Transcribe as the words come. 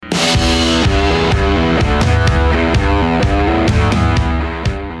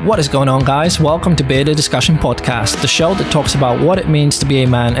What is going on, guys? Welcome to Bearded Discussion Podcast, the show that talks about what it means to be a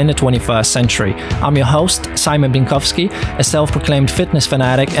man in the 21st century. I'm your host, Simon Binkowski, a self-proclaimed fitness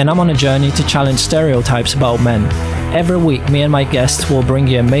fanatic, and I'm on a journey to challenge stereotypes about men. Every week, me and my guests will bring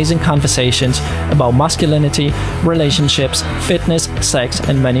you amazing conversations about masculinity, relationships, fitness, sex,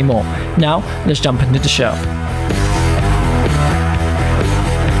 and many more. Now, let's jump into the show.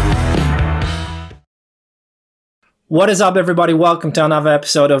 What is up, everybody? Welcome to another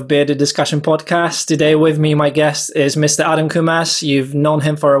episode of Bearded Discussion Podcast. Today with me, my guest is Mr. Adam Kumas. You've known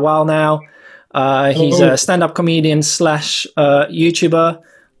him for a while now. He's a stand-up comedian slash YouTuber.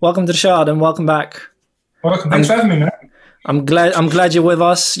 Welcome to the show, Adam. Welcome back. Welcome. Thanks for having me, man. I'm glad you're with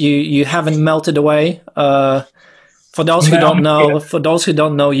us. You haven't melted away. For those who don't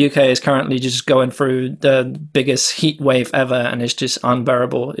know, UK is currently just going through the biggest heat wave ever, and it's just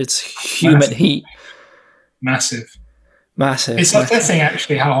unbearable. It's humid heat. Massive. It's upsetting,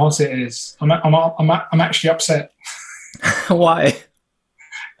 actually, how hot it is. I'm actually upset. Why?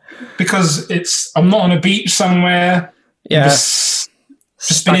 Because I'm not on a beach somewhere. Yeah. Just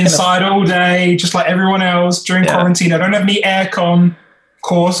been inside all day, just like everyone else during quarantine. I don't have any aircon, of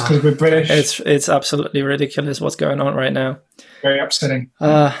course, because we're British. It's absolutely ridiculous what's going on right now. Very upsetting.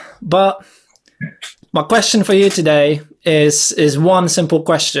 But my question for you today is one simple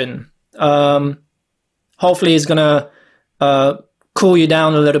question. Hopefully it's gonna cool you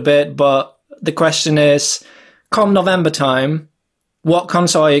down a little bit, but the question is, come November time, what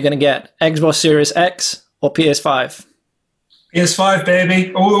console are you gonna get? Xbox Series X or PS5? PS5,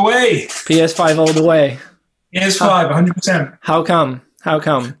 baby, all the way. PS5 all the way. PS5, 100%. How come?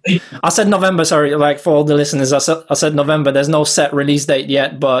 I said November, sorry, like for all the listeners, I said November. There's no set release date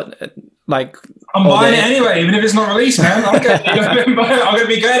yet, but like... I'm buying it anyway, even if it's not released, man. I'm going to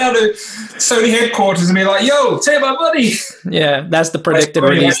be going out to Sony headquarters and be like, yo, take my money. Yeah, that's the predicted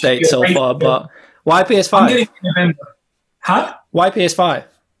release date so far, but why PS5? I'm getting November. Huh? Why PS5?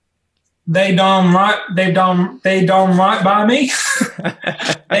 They done right by me.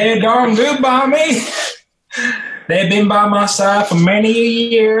 They done good by me. They've been by my side for many a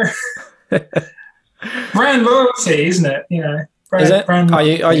year. Brand loyalty, isn't it? You know. Is it?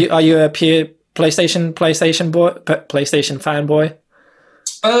 Are you a pure PlayStation fanboy?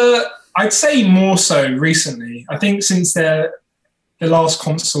 I'd say more so recently. I think since the last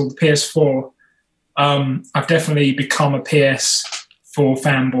console, the PS4, I've definitely become a PS4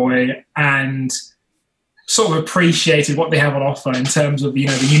 fanboy and sort of appreciated what they have on offer in terms of, you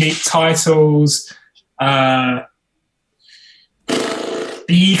know, the unique titles, the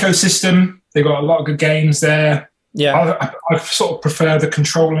ecosystem. They've got a lot of good games there. Yeah, I sort of prefer the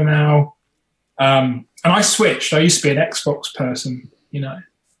controller now. And I switched. I used to be an Xbox person, you know.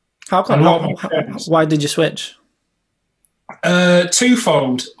 How come? Why did you switch?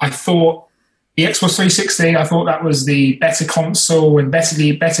 Twofold. I thought the Xbox 360, I thought that was the better console and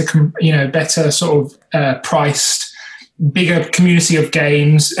better sort of priced, bigger community of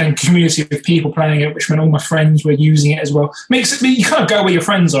games and community of people playing it, which meant all my friends were using it as well. You kind of go where your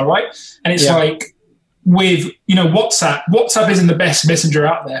friends are, right? And it's like with, you know, WhatsApp isn't the best messenger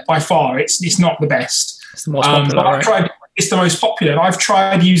out there by far. It's not the best. It's the most popular, it's the most popular. I've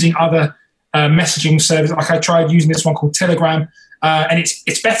tried using other messaging services. Like I tried using this one called Telegram, and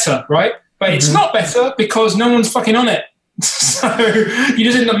it's better, right? But it's not better because no one's fucking on it. So you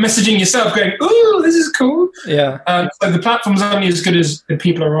just end up messaging yourself going, ooh, this is cool. Yeah. So the platform's only as good as the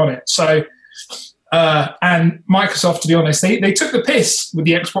people are on it. So, and Microsoft, to be honest, they took the piss with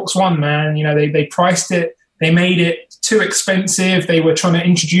the Xbox One, man. You know, they priced it. They made it too expensive. They were trying to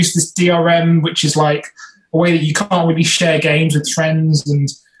introduce this DRM, which is like a way that you can't really share games with friends. And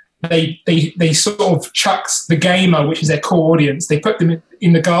they sort of chucked the gamer, which is their core audience. They put them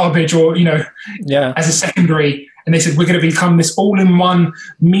in the garbage or, you know, as a secondary. And they said, we're going to become this all-in-one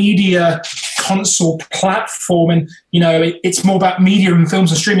media console platform. And, you know, it's more about media and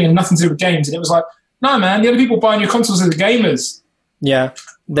films and streaming and nothing to do with games. And it was like, no, man, the only people buying your consoles are the gamers. Yeah.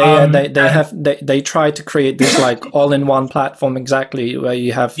 They try to create this like all-in-one platform exactly where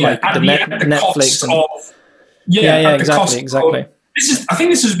you have like Netflix. Exactly. I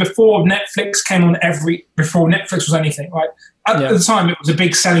think this was before Netflix came on before Netflix was anything. Like at the time, it was a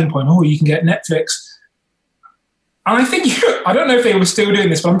big selling point. Oh, you can get Netflix. And I think I don't know if they were still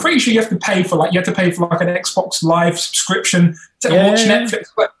doing this, but I'm pretty sure you have to pay for like an Xbox Live subscription to watch Netflix.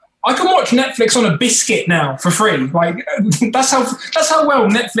 But I can watch Netflix on a biscuit now for free. Like that's how well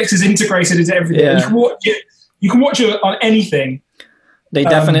Netflix is integrated into everything. Yeah. You can watch it on anything. They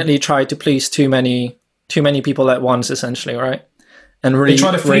definitely try to please too many people at once, essentially, right? And really,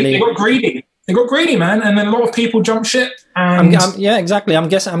 they got greedy. they got greedy, man, and then a lot of people jumped ship. And yeah, exactly. I'm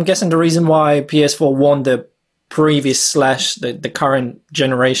guessing the reason why PS4 won the previous / the current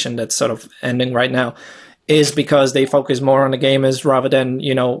generation that's sort of ending right now is because they focus more on the gamers rather than,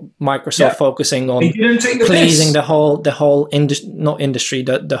 you know, Microsoft focusing on pleasing the whole industry,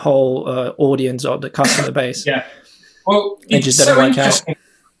 the whole audience or the customer base. Yeah. Well, it just didn't work out.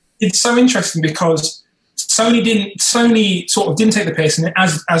 It's so interesting because Sony sort of didn't take the piss, and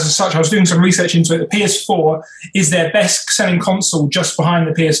as such, I was doing some research into it. The PS4 is their best-selling console, just behind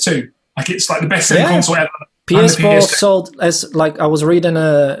the PS2. Like, it's like the best-selling console ever. PS4 sold as, like, I was reading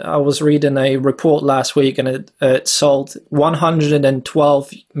a report last week, and it sold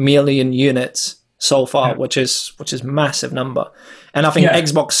 112 million units so far, which is massive number. And I think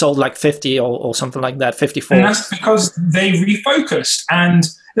Xbox sold like 50 or something like that, 54. And that's because they refocused. And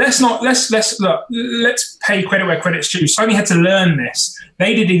let's pay credit where credit's due. Sony had to learn this.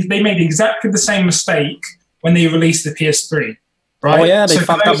 They made exactly the same mistake when they released the PS3. Right? Oh yeah, they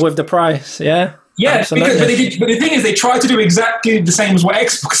fucked up with the price. Yeah. Yeah, but the thing is, they tried to do exactly the same as what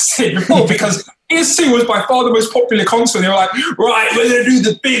Xbox did before, because PS2 was by far the most popular console. They were like, right, we're going to do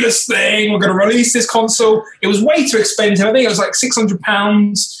the biggest thing. We're going to release this console. It was way too expensive. I think it was like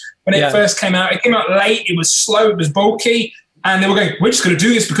 £600 when it first came out. It came out late. It was slow. It was bulky. And they were going, we're just going to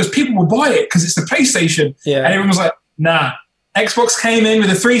do this because people will buy it because it's the PlayStation. Yeah. And everyone was like, nah. Xbox came in with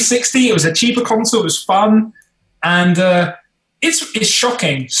a 360. It was a cheaper console. It was fun. And it's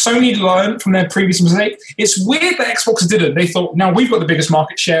shocking. Sony learned from their previous mistake. It's weird that Xbox didn't. They thought, now we've got the biggest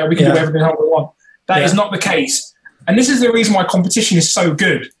market share. We can do everything we want. That is not the case. And this is the reason why competition is so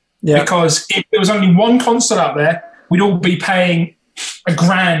good. Yeah. Because if there was only one console out there, we'd all be paying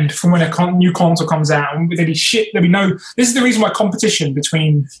 $1,000 from when a new console comes out. And there'd be shit. There'd be no... This is the reason why competition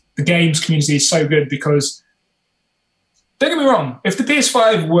between the games community is so good, because... Don't get me wrong. If the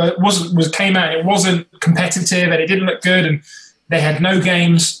PS5 came out and it wasn't competitive and it didn't look good and they had no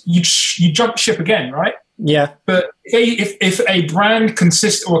games, you jump ship again, right? Yeah. But if a brand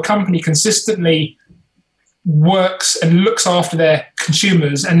or a company consistently works and looks after their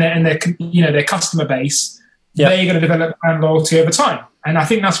consumers and their customer base, they're going to develop brand loyalty over time. And I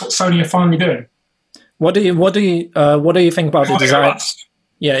think that's what Sony are finally doing. What do you think about the design?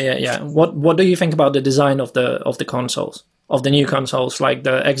 Yeah. What do you think about the design of the consoles, of the new consoles, like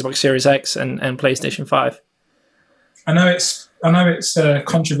the Xbox Series X and PlayStation 5? I know it's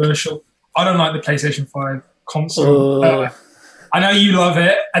controversial. I don't like the PlayStation 5 console. I know you love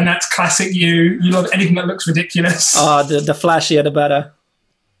it, and that's classic you. You love anything that looks ridiculous. The flashier the better.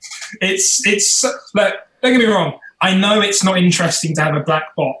 It's like, don't get me wrong. I know it's not interesting to have a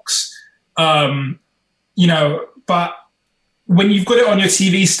black box, but when you've got it on your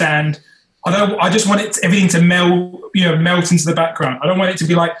TV stand, I just want everything to melt into the background. I don't want it to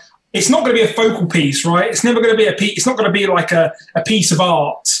be like, it's not going to be a focal piece, right? It's never going to be it's not going to be like a piece of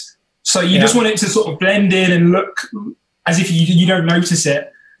art. So you just want it to sort of blend in and look as if you don't notice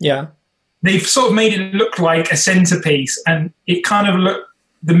it. Yeah. They've sort of made it look like a centerpiece, and it kind of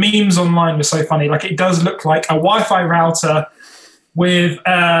the memes online were so funny. Like, it does look like a Wi-Fi router with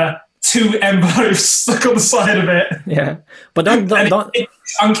 2 envelopes stuck on the side of it. Yeah. But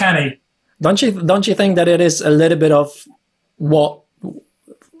it's uncanny. Don't you think that it is a little bit of what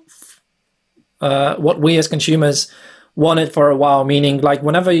we as consumers wanted for a while? Meaning, like,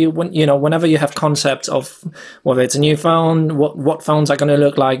 whenever you have concepts of whether it's a new phone, what phones are going to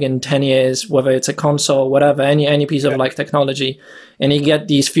look like in 10 years, whether it's a console, whatever, any piece of like technology, and you get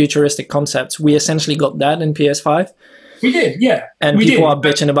these futuristic concepts. We essentially got that in PS5. We did, yeah. And people are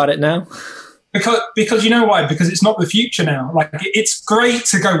bitching about it now. Because you know why? Because it's not the future now. Like, it's great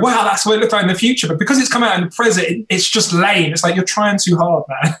to go, wow, that's what it looked like in the future. But because it's come out in the present, it's just lame. It's like you're trying too hard,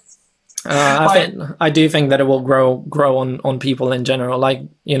 man. I do think that it will grow on people in general. Like,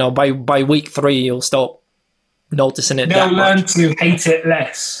 by week 3, you'll stop noticing it. They'll learn to hate it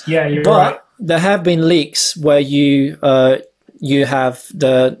less. Yeah, you're right. But there have been leaks where you have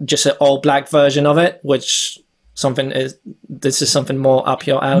just an all black version of it, which this is something more up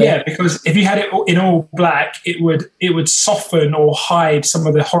your alley. Yeah, because if you had it in all black, it would soften or hide some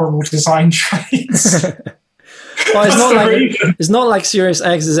of the horrible design traits. Well, it's not like Series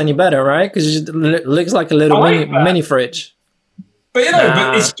X is any better, right? Because it looks like a little mini fridge. But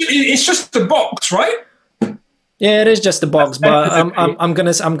but it's just the box, right? Yeah, it is just the box. But I'm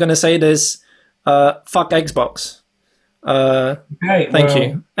gonna say this: fuck Xbox. Thank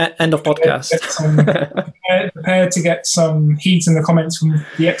you. End of podcast. Prepare to get some heat in the comments from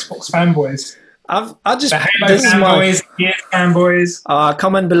the Xbox fanboys. I just The Halo this is my fanboys, Gears fanboys.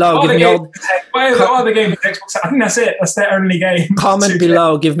 comment below. Give me all. What are the games? Xbox. I think that's it. That's their only game. Comment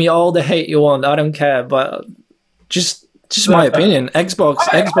below. Give me all the hate you want. I don't care. But just my opinion. Xbox.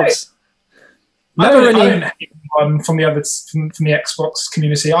 I Never don't really. hate anyone from the Xbox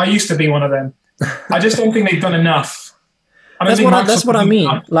community. I used to be one of them. I just don't think they've done enough. That's what I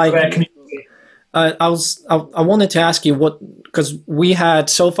mean. Like, I wanted to ask you because we had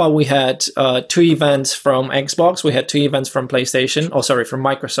 2 events from Xbox, we had 2 events from PlayStation, from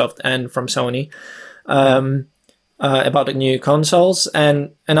Microsoft and from Sony, about the new consoles,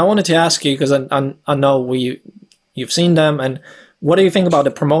 and I wanted to ask you because I know you've seen them, and what do you think about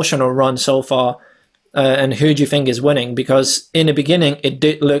the promotional run so far, and who do you think is winning? Because in the beginning it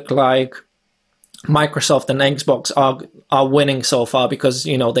did look like Microsoft and Xbox are winning so far because,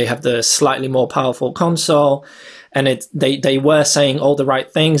 you know, they have the slightly more powerful console, and they were saying all the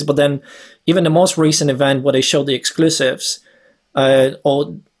right things. But then even the most recent event where they showed the exclusives,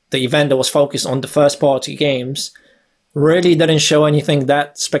 or the event that was focused on the first party games, really didn't show anything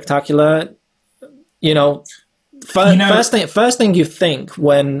that spectacular. You know, first thing you think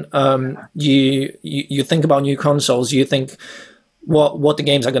when you think about new consoles, you think what the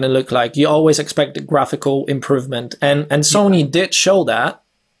games are going to look like. You always expect the graphical improvement, and Sony did show that,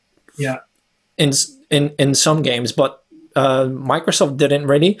 in some games, but Microsoft didn't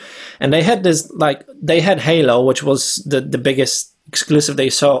really. And they had they had Halo, which was the biggest exclusive they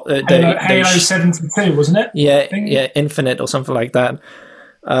saw. Halo 72, wasn't it? Yeah, Infinite or something like that.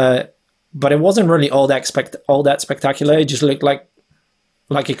 But it wasn't really all that spectacular. It just looked like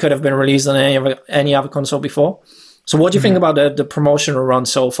it could have been released on any other console before. So what do you think about the promotional run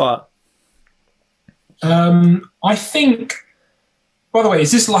so far? I think, by the way,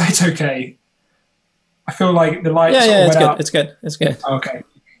 is this light okay? I feel like the lights it's good. out. It's good. Okay.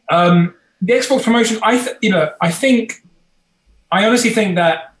 The Xbox promotion, I honestly think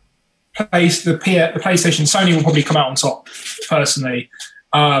that the PlayStation, Sony will probably come out on top, personally,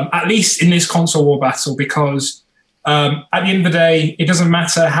 at least in this console war battle, because at the end of the day, it doesn't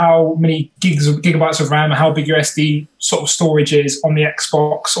matter how many gigabytes of RAM or how big your SD sort of storage is on the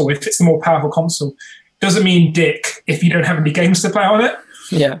Xbox, or if it's the more powerful console. Doesn't mean dick if you don't have any games to play on it.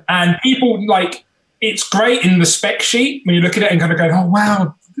 Yeah. And people it's great in the spec sheet when you look at it and kind of go, oh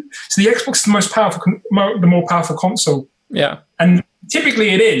wow, so the Xbox is the more powerful console. Yeah. And typically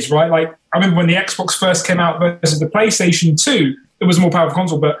it is, right? Like I remember when the Xbox first came out versus the PlayStation 2, it was a more powerful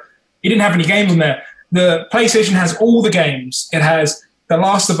console, but it didn't have any games on there. The PlayStation has all the games. It has The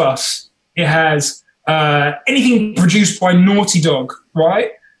Last of Us. It has anything produced by Naughty Dog,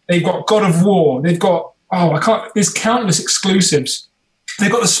 right? They've got God of War. They've got, there's countless exclusives.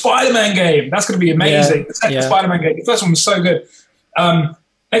 They've got the Spider-Man game. That's going to be amazing. The second Spider-Man game. The first one was so good.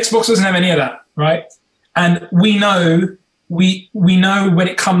 Xbox doesn't have any of that, right? And we know when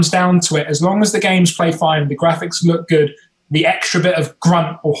it comes down to it, as long as the games play fine, the graphics look good, the extra bit of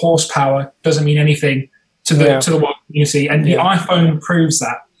grunt or horsepower doesn't mean anything to the world community, and the iPhone proves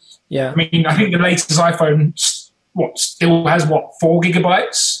that. Yeah, I mean, I think the latest iPhone still has 4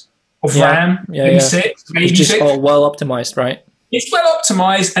 gigabytes of RAM, maybe 6, maybe it's just 6. all well optimized, right? It's well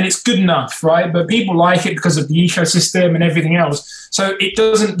optimized and it's good enough, right? But people like it because of the ecosystem and everything else. So it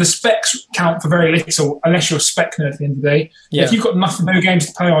doesn't. The specs count for very little unless you're a spec nerd at the end of the day. Yeah. If you've got no games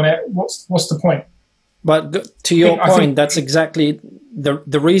to play on it, what's the point? But to your point, that's exactly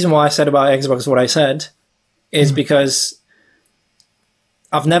the reason why I said about Xbox what I said is because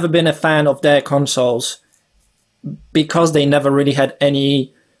I've never been a fan of their consoles because they never really had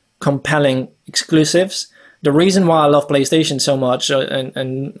any compelling exclusives. The reason why I love PlayStation so much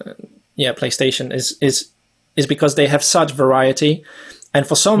PlayStation is because they have such variety. And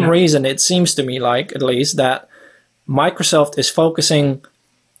for some reason, it seems to me like, at least, that Microsoft is focusing,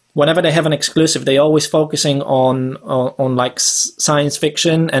 whenever they have an exclusive, they're always focusing on like science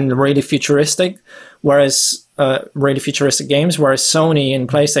fiction and really futuristic, really futuristic games, whereas Sony and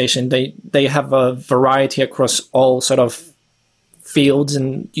PlayStation, they have a variety across all sort of fields,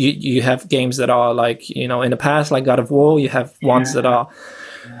 and you have games that are like, you know, in the past, like God of War, you have ones that are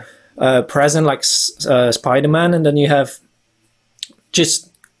present, like Spider-Man, and then you have just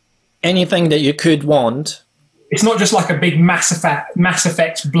anything that you could want. It's not just like a big Mass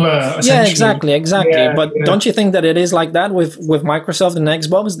Effect blur, essentially. Yeah, exactly. But don't you think that it is like that with Microsoft and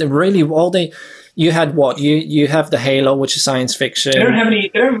Xbox? They really you had what? You have the Halo, which is science fiction. They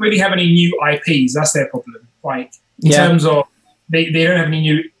don't really have any new IPs. That's their problem. Like in terms of they don't have any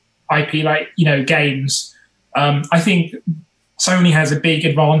new IP, like, you know, games. I think Sony has a big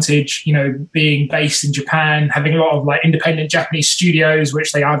advantage, you know, being based in Japan, having a lot of like independent Japanese studios,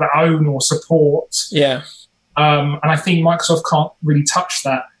 which they either own or support. Yeah. And I think Microsoft can't really touch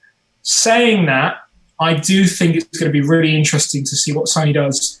that. Saying that, I do think it's going to be really interesting to see what Sony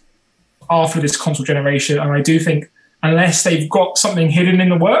does after this console generation. And I do think unless they've got something hidden in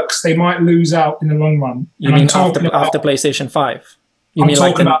the works, they might lose out in the long run. You mean after PlayStation 5? You mean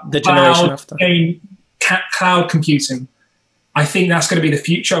like the generation after? Cloud computing. I think that's going to be the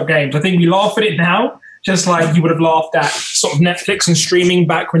future of games. I think we laugh at it now, just like you would have laughed at sort of Netflix and streaming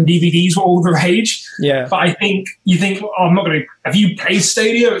back when DVDs were all the rage. Yeah. But I think you think, oh, I'm not going to. Have you played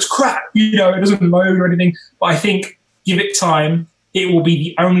Stadia? It's crap. You know, it doesn't load or anything. But I think give it time. It will be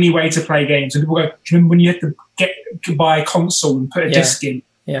the only way to play games. And people go, do you remember when you had to buy a console and put a disc in?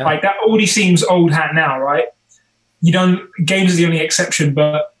 Yeah. Like that already seems old hat now, right? Games is the only exception.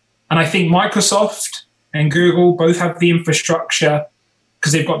 And I think Microsoft and Google both have the infrastructure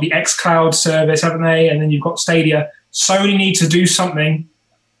because they've got the xCloud service, haven't they? And then you've got Stadia. Sony need to do something.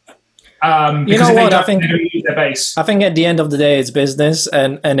 You know what? I think their base. I think at the end of the day, it's business,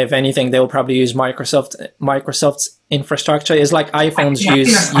 and if anything, they'll probably use Microsoft's infrastructure. It's like iPhones I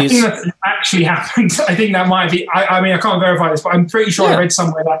think that actually happened. I think that might be. I mean, I can't verify this, but I'm pretty sure I read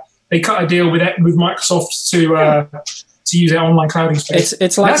somewhere that they cut a deal with Microsoft to use their online clouding space.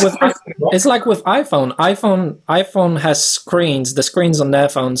 It's like with iPhone. iPhone has screens. The screens on their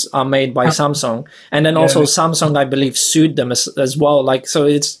phones are made by Samsung, and then also Samsung, I believe, sued them as well. Like, so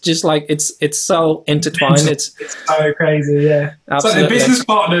it's just like it's so intertwined. It's so crazy. Yeah, absolutely. It's like they're business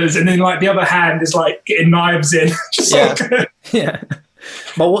partners, and then like the other hand is like getting knives in. Just yeah.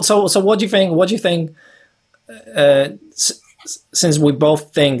 But what do you think? What do you think? Since we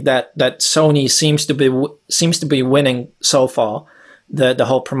both think that Sony seems to be winning so far, the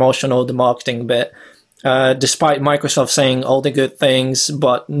whole promotional, the marketing bit, despite Microsoft saying all the good things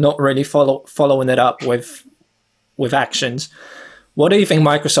but not really following it up with actions, what do you think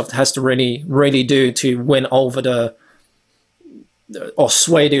Microsoft has to really do to win over or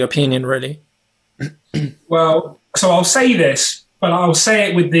sway the opinion really? Well, so I'll say this. But I'll say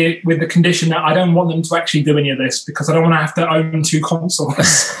it with the condition that I don't want them to actually do any of this because I don't want to have to own two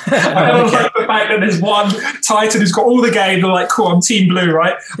consoles. I don't like the fact that there's one Titan who's got all the games. They're like, cool, I'm Team Blue,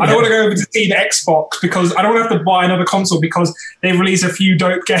 right? I don't want to go over to Team Xbox because I don't want to have to buy another console because they release a few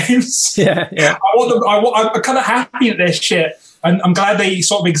dope games. Yeah. I'm kind of happy that they're shit, and I'm glad they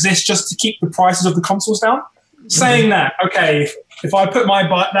sort of exist just to keep the prices of the consoles down. Saying that, okay, if I put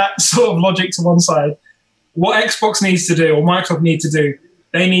that sort of logic to one side. What Xbox needs to do, or Microsoft need to do,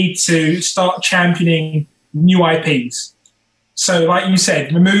 they need to start championing new IPs. So, like you said,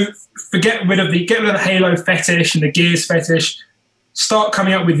 get rid of the Halo fetish and the Gears fetish. Start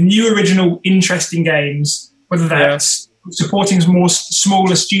coming up with new, original, interesting games. Whether that's supporting more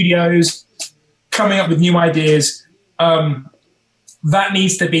smaller studios, coming up with new ideas. That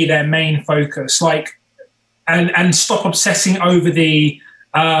needs to be their main focus. And stop obsessing over the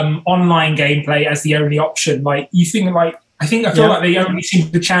online gameplay as the only option. I feel like they only seem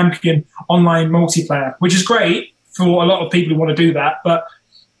to champion online multiplayer, which is great for a lot of people who want to do that. But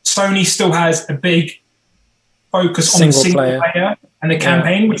Sony still has a big focus on the single player and the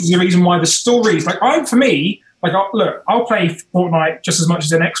campaign, which is the reason why the stories. I'll play Fortnite just as much as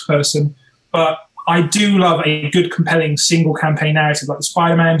the next person, but I do love a good, compelling single campaign narrative, like the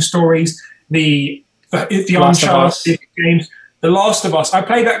Spider-Man stories, the Uncharted games. The Last of Us. I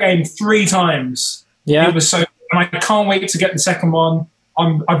played that game 3 times. Yeah. It was so, and I can't wait to get the second one.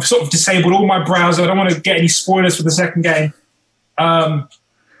 I've sort of disabled all my browser. I don't want to get any spoilers for the second game. Have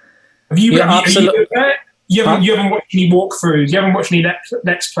you haven't watched any walkthroughs? You haven't watched any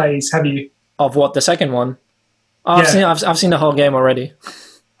Let's Plays, have you? Of what, the second one? I've seen the whole game already.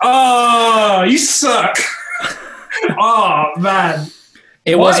 Oh, you suck. Oh, man.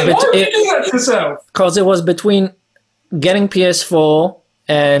 Why would you do that to yourself? Because it was between getting PS4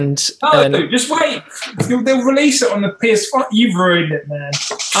 and... just wait. They'll release it on the PS5. You've ruined it, man.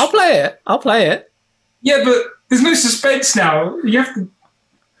 I'll play it. Yeah, but there's no suspense now. You have to...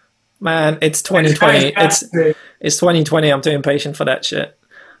 Man, it's 2020. It's 2020. I'm too impatient for that shit.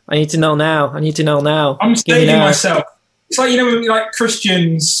 I need to know now. I'm saving myself. It's like, when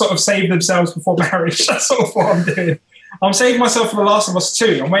Christians sort of save themselves before marriage. That's sort of what I'm doing. I'm saving myself for The Last of Us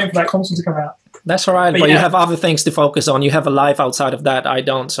 2. I'm waiting for that console to come out. That's all right, but you have other things to focus on. You have a life outside of that. I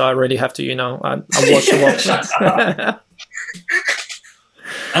don't, so I really have to, I watch the options.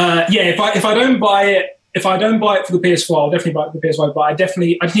 If I don't buy it for the PS4, I'll definitely buy it for the PS5. But I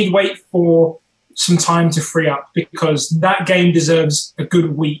need to wait for some time to free up, because that game deserves a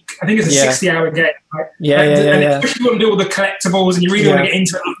good week. I think it's a 60-hour game, right? And especially when you want to do all the collectibles and you really want to get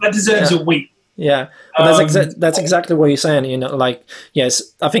into it, that deserves a week. Yeah, but that's exactly what you're saying. You know, like, yes,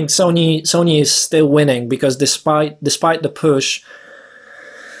 I think Sony is still winning, because despite the push,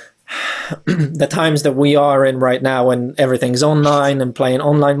 the times that we are in right now, when everything's online and playing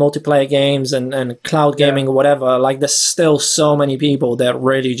online multiplayer games and cloud gaming or whatever, like, there's still so many people that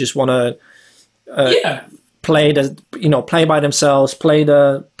really just want to play by themselves, play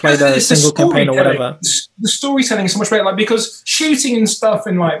the single campaign or whatever. The storytelling is so much better, like, because shooting and stuff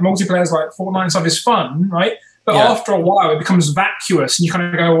in like multiplayers like Fortnite and stuff is fun, right? But after a while, it becomes vacuous, and you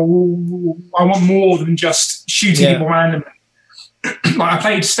kind of go, oh, I want more than just shooting people randomly. Like, I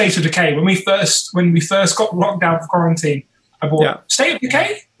played State of Decay when we first got locked down for quarantine. I bought State of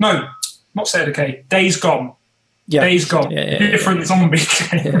Decay. No, not State of Decay. Days Gone. Yeah. Days Gone. Different zombie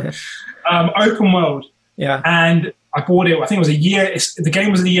game. Open world. Yeah. And I bought it. I think it was a year. The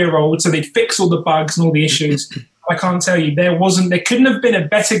game was a year old, so they'd fix all the bugs and all the issues. I can't tell you, there couldn't have been a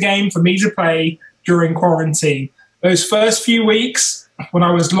better game for me to play during quarantine. Those first few weeks when I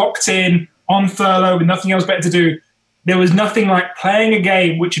was locked in on furlough with nothing else better to do, there was nothing like playing a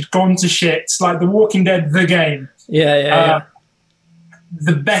game which had gone to shit. It's like The Walking Dead, the game. Yeah.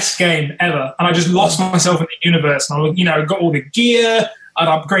 The best game ever. And I just lost myself in the universe. And I got all the gear. I'd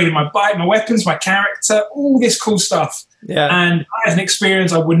upgraded my bike, my weapons, my character, all this cool stuff. Yeah. And that is an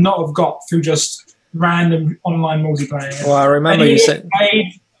experience I would not have got through just random online multiplayer. Well, I remember you said...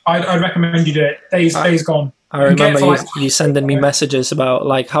 I'd recommend you do it. Days Gone. I remember you sending me messages about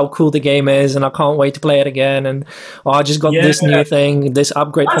like how cool the game is, and I can't wait to play it again. And I just got this new thing, this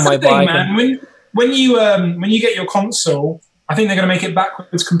upgrade for my bike. Man. When you get your console, I think they're going to make it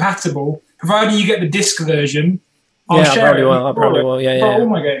backwards compatible, providing you get the disc version. I probably will. Yeah. All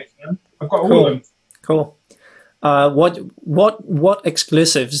my games, man. I've got all of them. Cool. What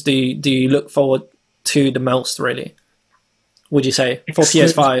exclusives do you look forward to the most? Really, would you say for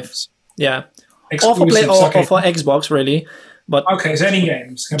PS5? Yeah. Or for Xbox, really, but so any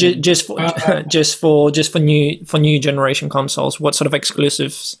games, just for new generation consoles. What sort of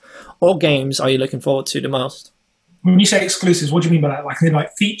exclusives or games are you looking forward to the most? When you say exclusives, what do you mean by that?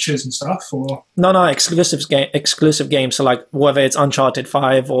 Like features and stuff, or no exclusive games. So like whether it's Uncharted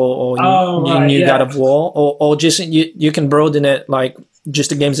 5 or new God of War, or just you can broaden it, like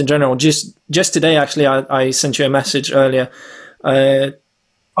just the games in general. Just today, actually, I sent you a message earlier.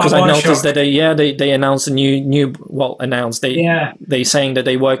 Because I noticed that they announced a they saying that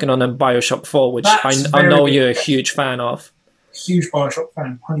they're working on a BioShock 4, which I know you're a huge fan of. Huge BioShock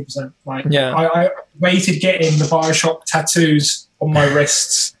fan, 100%. I waited getting the BioShock tattoos on my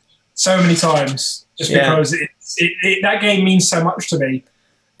wrists so many times just because that game means so much to me.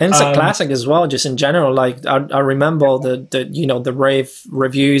 And it's a classic as well, just in general. Like I remember the rave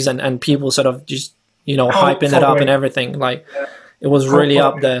reviews and people sort of just hyping it up and everything. Like. Yeah. It was really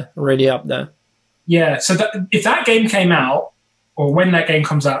up there. Yeah, so if that game came out, or when that game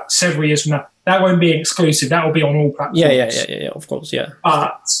comes out several years from now, that won't be exclusive. That will be on all platforms. Yeah, of course, yeah.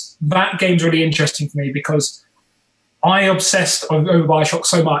 But that game's really interesting for me because I obsessed over BioShock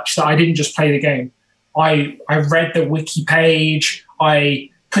so much that I didn't just play the game. I read the wiki page.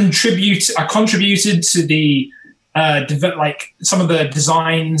 I contributed to the some of the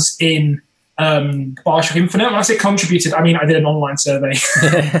designs in BioShock Infinite. When I say contributed, I mean I did an online survey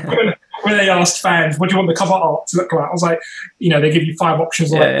when they asked fans, what do you want the cover art to look like? I was like, they give you 5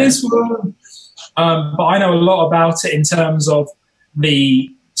 options this one. But I know a lot about it in terms of the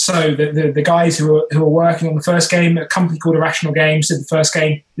guys who were working on the first game, a company called Irrational Games did the first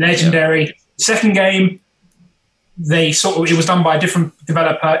game, legendary. Yeah. The second game, it was done by a different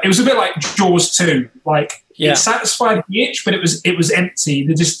developer. It was a bit like Jaws 2. It satisfied the itch, but it was empty.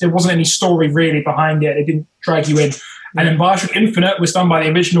 There wasn't any story really behind it. It didn't drag you in. And then BioShock Infinite was done by the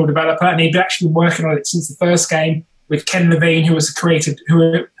original developer, and he'd actually been working on it since the first game with Ken Levine, who was the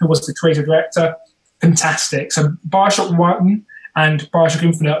creative director. Fantastic. So BioShock 1 and BioShock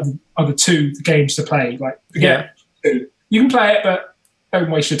Infinite are the two games to play. You can play it, but don't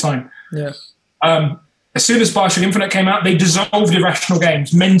waste your time. Yeah. As soon as BioShock Infinite came out, they dissolved Irrational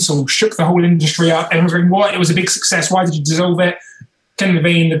Games. Mental, shook the whole industry up. Everyone's going, what? It was a big success. Why did you dissolve it? Ken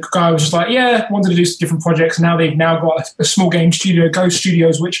Levine, the guy, was just like, wanted to do different projects. Now they've got a small game studio, Ghost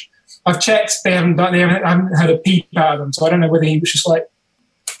Studios, which I've checked. I haven't had a peep out of them. So I don't know whether he was just like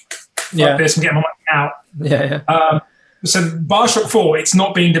this and getting my money out. Yeah. So BioShock 4, it's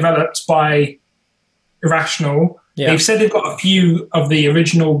not being developed by Irrational. Yeah. They've said they've got a few of the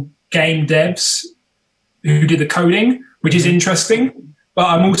original game devs who did the coding, which is interesting. But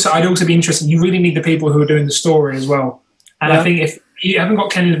I'd also be interested. You really need the people who are doing the story as well. And I think if you haven't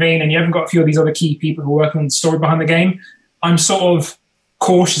got Ken Levine and you haven't got a few of these other key people who are working on the story behind the game, I'm sort of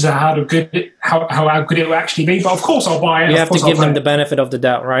cautious of how good it will actually be. But of course, I'll buy it. You have to give them the benefit of the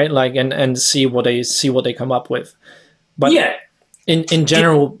doubt, right? Like, and see what they come up with. But yeah, in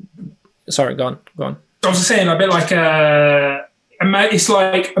general, sorry, go on. I was just saying a bit like it's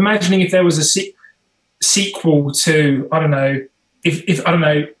like imagining if there was a sequel to, I don't know, if I don't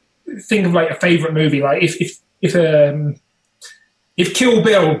know, think of like a favorite movie, like if Kill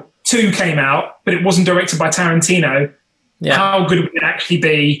Bill 2 came out, but it wasn't directed by Tarantino, how good would it actually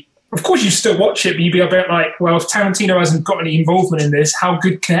be? Of course, you still watch it, but you'd be a bit like, well, if Tarantino hasn't got any involvement in this, how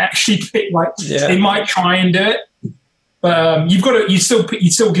good can it actually be? Like, they might try and do it, but you'd still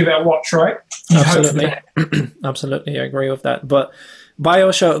give it a watch, right? Absolutely, absolutely, I agree with that. But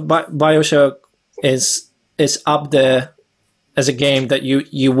BioShock is up there as a game that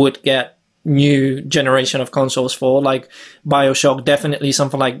you would get new generation of consoles for. Like BioShock, definitely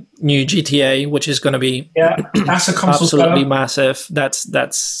something like new GTA, which is going to be that's a console absolutely massive.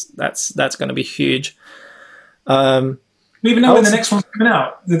 That's going to be huge. We even know when the next one's coming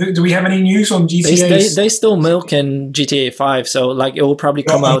out. Do we have any news on GTA? They still milking GTA 5, so like it will probably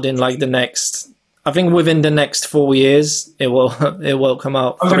come out in like the next. I think within the next 4 years, it will come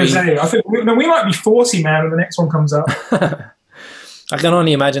out. I was going to say, I think we might be 40, man, when the next one comes out. I can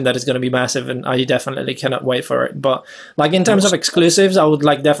only imagine that it's going to be massive, and I definitely cannot wait for it. But like in terms of exclusives, I would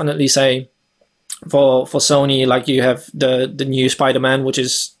like definitely say for Sony, like you have the new Spider-Man, which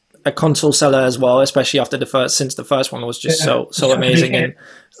is a console seller as well, especially after since the first one was just so amazing. And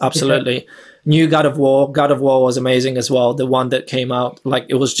absolutely. New God of War was amazing as well. The one that came out, like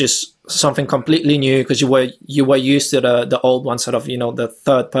it was just something completely new, because you were used to the old one, sort of, the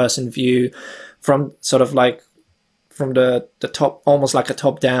third person view from sort of like from the top, almost like a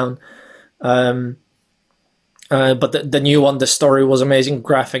top down. But the new one, the story was amazing,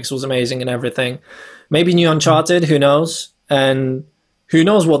 graphics was amazing and everything. Maybe new Uncharted, who knows? And who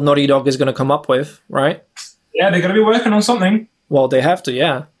knows what Naughty Dog is going to come up with, right? Yeah, they're going to be working on something. Well, they have to,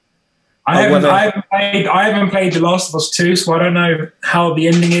 yeah. I haven't played The Last of Us 2, so I don't know how the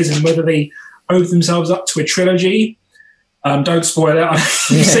ending is and whether they open themselves up to a trilogy. Don't spoil it. I've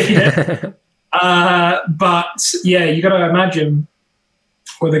seen it. But yeah, you got to imagine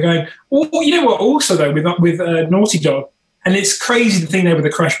where they're going. Or, you know what? Also, though, with Naughty Dog, and it's crazy the thing there with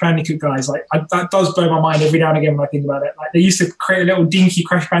the Crash Bandicoot guys. Like that does blow my mind every now and again when I think about it. Like they used to create a little dinky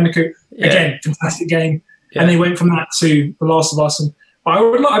Crash Bandicoot. Again, fantastic game, and they went from that to The Last of Us. And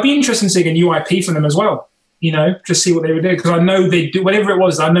I'd be interested in seeing a new IP from them as well. Just see what they would do, because I know they do whatever it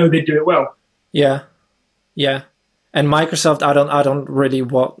was. I know they'd do it well. Yeah. And Microsoft, I don't really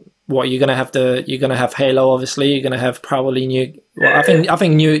what you're gonna have Halo, obviously. You're gonna have probably new. Well, I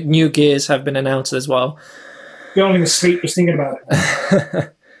think new Gears have been announced as well. Falling asleep just thinking about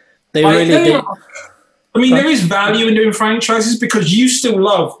it. They really do. I mean, there is value in doing franchises, because you still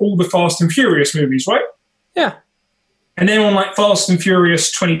love all the Fast and Furious movies, right? Yeah. And then on like Fast and Furious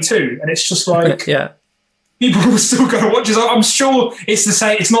 22, and it's just like people will still go watch it. I'm sure it's the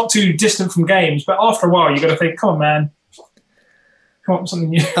same. It's not too distant from games, but after a while, you got to think, come on, man, come up with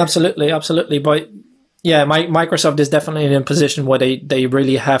something new. Absolutely. But yeah, Microsoft is definitely in a position where they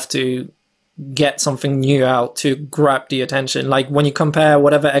really have to get something new out to grab the attention. Like when you compare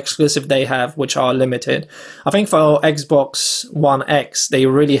whatever exclusive they have, which are limited, I think for Xbox One X, they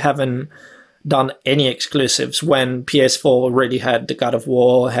really haven't done any exclusives, when PS4 already had the God of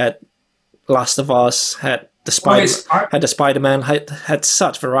War, had Last of Us, had the Spider-Man, had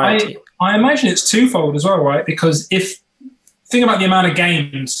such variety. I imagine it's twofold as well, right? Because think about the amount of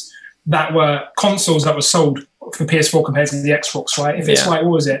games that were consoles that were sold for PS4 compared to the Xbox, right? If it's like,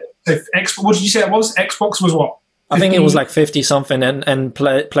 what was it? What did you say it was? Xbox was what? 50? I think it was like 50 something, and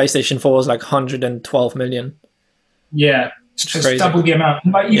PlayStation 4 was like 112 million. Yeah. Just crazy. Double the amount.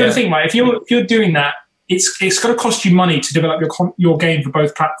 Like, you got to think, right? If you're doing that, it's going to cost you money to develop your game for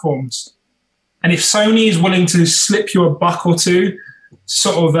both platforms. And if Sony is willing to slip you $1 or $2,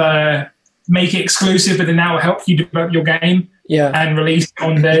 sort of make it exclusive, but then that will help you develop your game and release it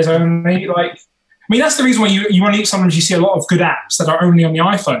on theirs only. Like, I mean, that's the reason why you sometimes you see a lot of good apps that are only on the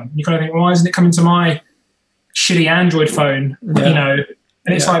iPhone. You kind of think, well, why isn't it coming to my shitty Android phone? And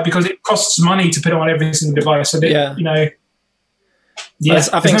it's like, because it costs money to put it on every single device. So that,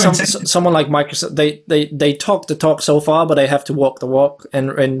 I think someone like Microsoft, they talk the talk so far, but they have to walk the walk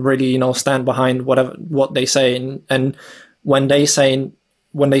and really stand behind what they say. And when they say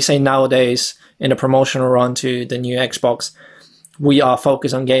nowadays in a promotional run to the new Xbox, we are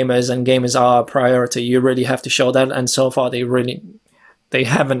focused on gamers and gamers are a priority, you really have to show that. And so far they really they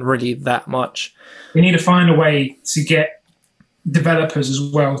haven't really that much. We need to find a way to get developers as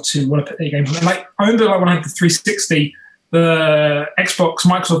well to want to put their games on. Like, I remember, like, when I had the 360, the Xbox,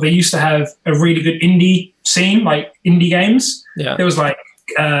 Microsoft, they used to have a really good indie scene, like indie games. Yeah. There was like,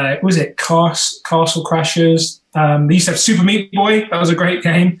 what was it? Castle Crashers. They used to have Super Meat Boy. That was a great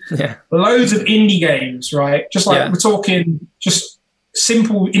game. Yeah. Loads of indie games, right? Just like we're talking just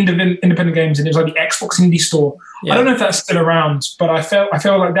simple independent games, and it was like the Xbox Indie Store. I don't know if that's still around, but I feel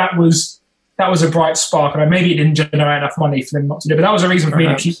like that was a bright spark, and maybe it didn't generate enough money for them not to do. But that was a reason for me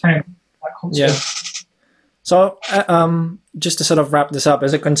to keep playing that console. Yeah. So, just to sort of wrap this up,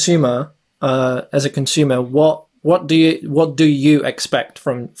 as a consumer, what do you expect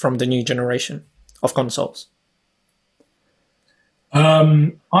from the new generation of consoles?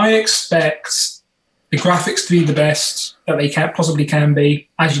 I expect the graphics to be the best that they possibly can be,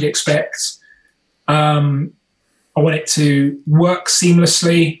 as you'd expect. I want it to work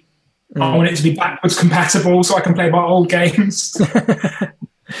seamlessly. I want it to be backwards compatible so I can play my old games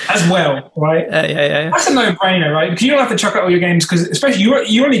as well, right? Yeah. That's a no-brainer, right? Because you don't have to chuck out all your games, because especially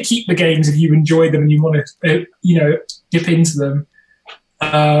you only keep the games if you enjoy them and you want to, dip into them.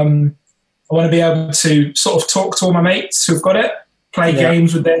 I want to be able to sort of talk to all my mates who've got it, play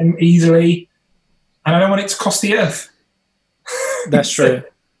games with them easily, and I don't want it to cost the earth. That's true.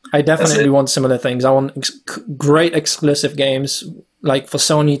 I definitely want similar things. I want great exclusive games, like for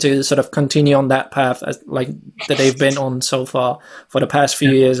Sony to sort of continue on that path that they've been on so far for the past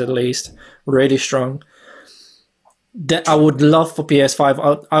few years, at least. Really strong. I would love for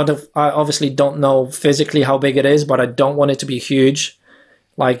PS5. I obviously don't know physically how big it is, but I don't want it to be huge,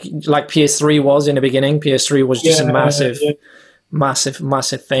 like PS3 was in the beginning. PS3 was just a massive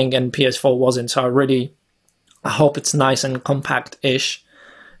thing, and PS4 wasn't. So I hope it's nice and compact-ish.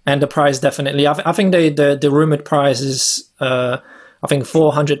 And the price, definitely. I think the rumored price is I think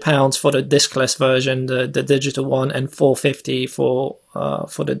 £400 for the discless version, the digital one, and £450 for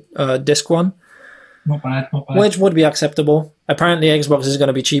the disc one. Not bad. Which would be acceptable. Apparently, Xbox is going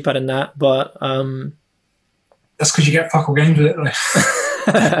to be cheaper than that, but that's because you get fuck all games with it. Like.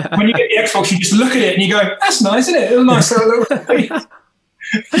 When you get the Xbox, you just look at it and you go, "That's nice, isn't it? It's a nice little thing."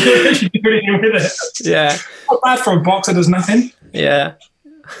 You actually do anything with it. Yeah, not bad for a box that does nothing. Yeah.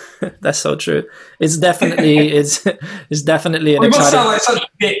 That's so true. It's definitely it's definitely an we exciting. must sound like such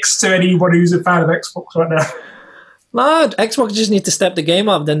dicks to anyone who's a fan of Xbox right now. No, Xbox just need to step the game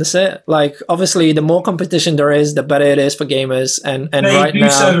up. Then that's it. Like, obviously, the more competition there is, the better it is for gamers. And they right do now,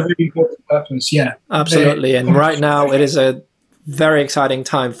 serve a really important purpose. Yeah, absolutely. And right now, it is a very exciting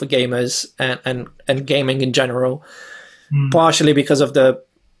time for gamers and gaming in general. Partially because of the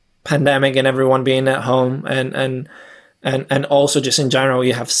pandemic and everyone being at home, and also just in general,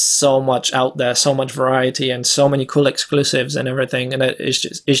 you have so much out there, so much variety, and so many cool exclusives and everything, and it's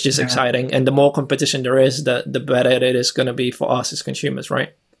just exciting. And the more competition there is, the better it is going to be for us as consumers,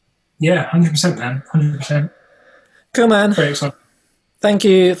 right? Yeah, 100%, man, 100%. Cool, man. Very exciting. Thank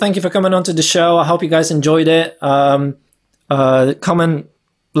you for coming on to the show. I hope you guys enjoyed it. Comment,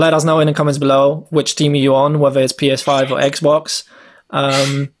 let us know in the comments below which team are you on, whether it's PS5 or Xbox.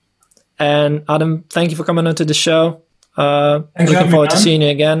 And Adam, thank you for coming on to the show. Looking forward to seeing you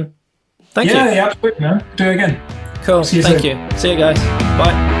again. Thank you. Yeah, absolutely, man. Do it again. Cool. Thank you. See you guys.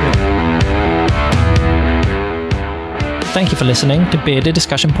 Bye. Thank you for listening to Bearded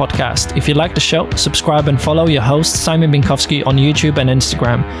Discussion Podcast. If you like the show, subscribe and follow your host Simon Binkowski on YouTube and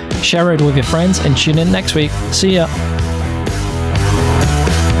Instagram. Share it with your friends and tune in next week. See ya.